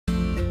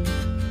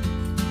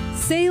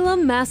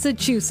Salem,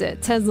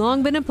 Massachusetts has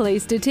long been a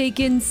place to take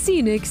in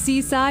scenic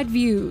seaside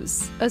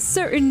views, a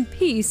certain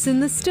peace in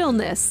the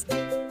stillness.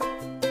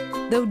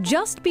 Though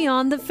just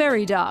beyond the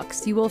ferry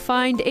docks, you will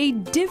find a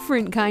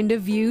different kind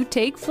of view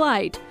take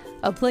flight,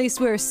 a place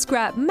where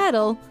scrap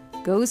metal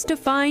goes to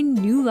find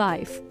new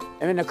life.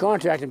 I'm in the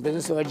contracting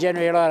business, so I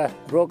generate a lot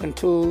of broken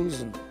tools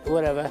and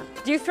whatever.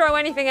 Do you throw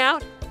anything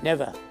out?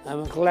 Never.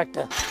 I'm a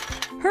collector.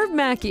 Herb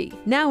Mackey,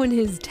 now in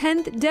his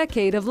 10th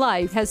decade of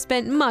life, has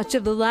spent much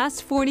of the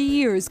last 40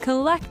 years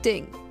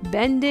collecting,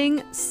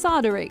 bending,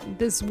 soldering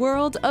this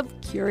world of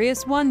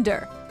curious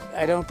wonder.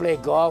 I don't play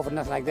golf or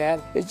nothing like that.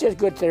 It's just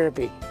good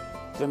therapy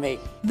for me.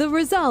 The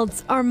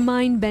results are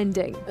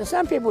mind-bending.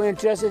 Some people are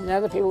interested and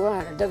other people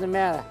aren't. It doesn't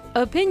matter.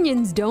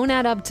 Opinions don't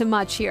add up to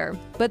much here,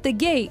 but the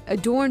gate,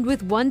 adorned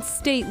with once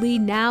stately,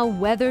 now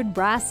weathered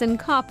brass and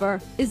copper,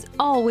 is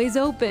always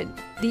open.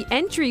 The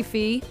entry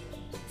fee,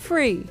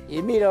 free.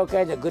 You meet all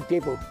kinds of good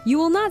people. You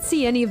will not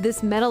see any of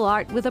this metal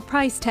art with a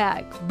price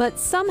tag, but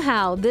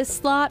somehow this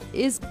slot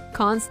is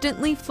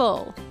constantly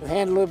full. I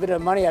hand a little bit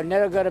of money, I've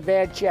never got a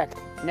bad check.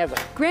 Never.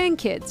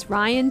 Grandkids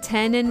Ryan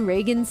 10 and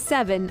Reagan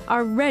 7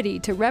 are ready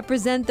to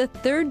represent the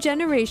third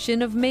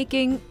generation of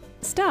making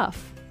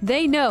stuff.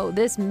 They know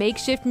this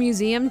makeshift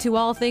museum to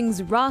all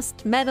things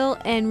rust, metal,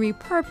 and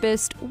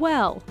repurposed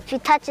well. If you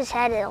touch his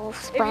head, it'll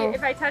spring.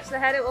 If I touch the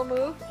head, it will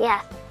move?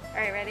 Yeah. All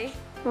right, ready?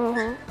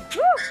 Mm-hmm.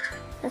 Woo!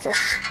 It's a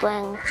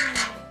spring.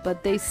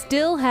 But they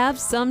still have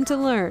some to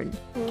learn.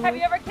 Have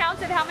you ever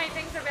counted how many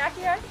things are back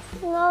here?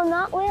 No,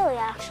 not really,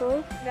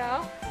 actually.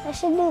 No? I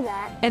should do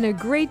that. And a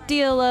great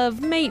deal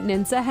of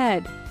maintenance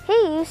ahead. He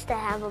used to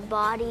have a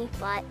body,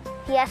 but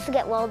he has to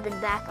get welded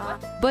back on.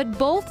 But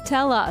both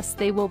tell us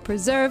they will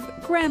preserve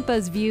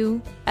Grandpa's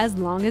view as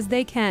long as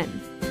they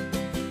can.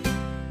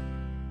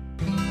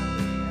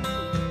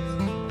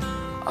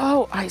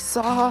 Oh, I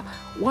saw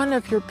one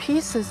of your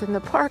pieces in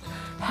the park.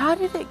 How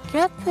did it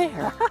get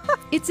there?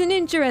 It's an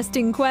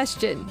interesting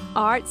question.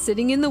 Art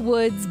sitting in the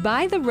woods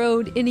by the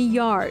road in a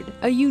yard.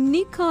 A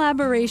unique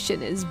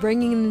collaboration is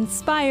bringing an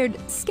inspired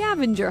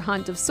scavenger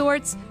hunt of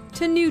sorts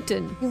to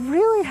Newton. You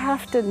really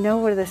have to know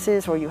where this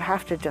is, or you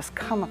have to just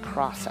come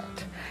across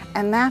it.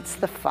 And that's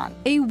the fun.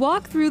 A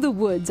walk through the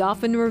woods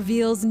often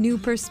reveals new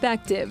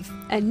perspective,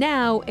 and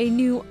now a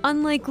new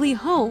unlikely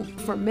home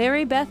for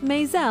Mary Beth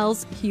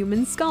Mazel's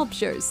human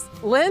sculptures.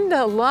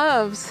 Linda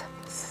loves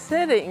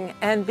sitting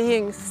and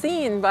being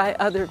seen by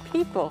other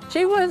people.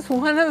 She was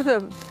one of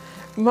the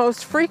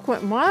most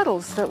frequent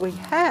models that we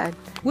had.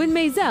 When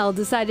Mazel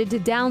decided to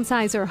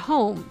downsize her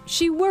home,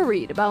 she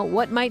worried about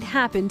what might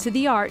happen to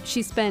the art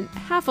she spent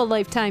half a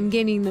lifetime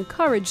gaining the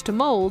courage to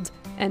mold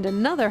and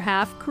another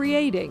half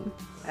creating.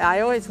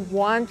 I always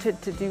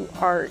wanted to do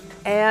art,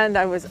 and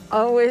I was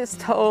always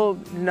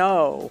told,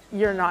 no,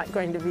 you're not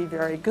going to be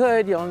very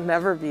good, you'll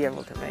never be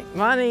able to make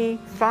money.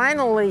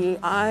 Finally,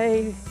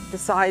 I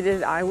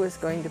decided I was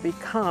going to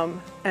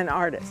become an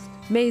artist.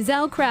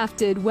 Mazel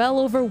crafted well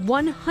over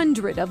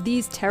 100 of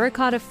these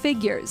terracotta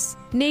figures.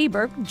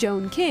 Neighbor,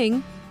 Joan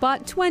King,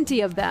 bought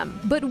 20 of them.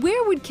 But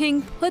where would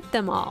King put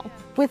them all?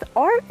 With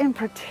art in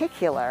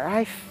particular,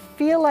 I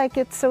feel like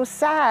it's so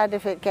sad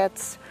if it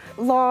gets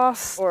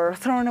lost or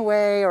thrown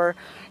away or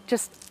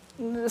just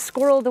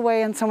squirreled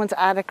away in someone's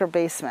attic or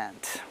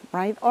basement,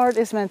 right? Art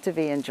is meant to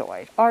be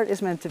enjoyed. Art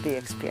is meant to be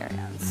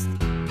experienced.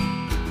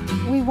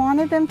 We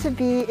wanted them to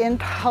be in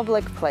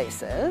public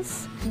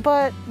places,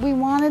 but we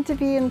wanted to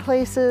be in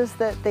places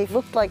that they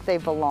looked like they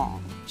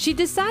belonged. She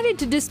decided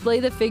to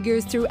display the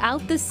figures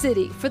throughout the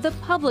city for the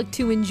public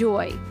to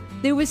enjoy.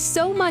 There was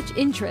so much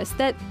interest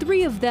that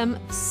 3 of them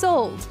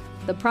sold.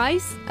 The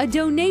price? A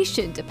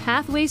donation to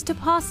Pathways to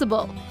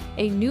Possible,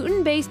 a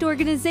Newton-based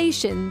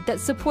organization that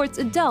supports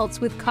adults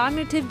with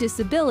cognitive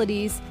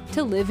disabilities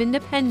to live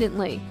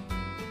independently.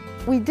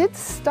 We did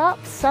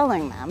stop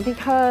selling them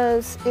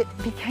because it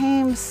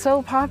became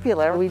so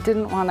popular. We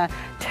didn't want to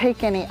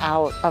take any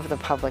out of the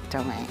public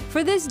domain.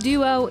 For this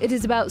duo, it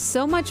is about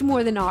so much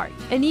more than art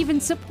and even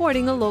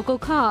supporting a local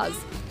cause.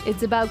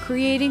 It's about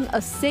creating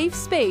a safe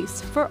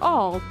space for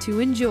all to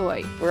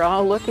enjoy. We're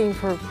all looking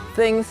for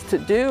things to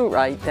do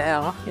right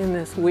now in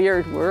this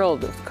weird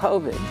world of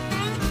COVID.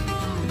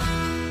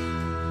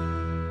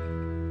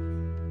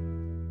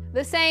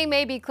 The saying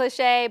may be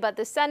cliche, but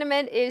the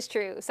sentiment is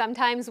true.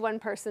 Sometimes one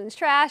person's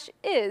trash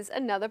is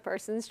another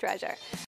person's treasure.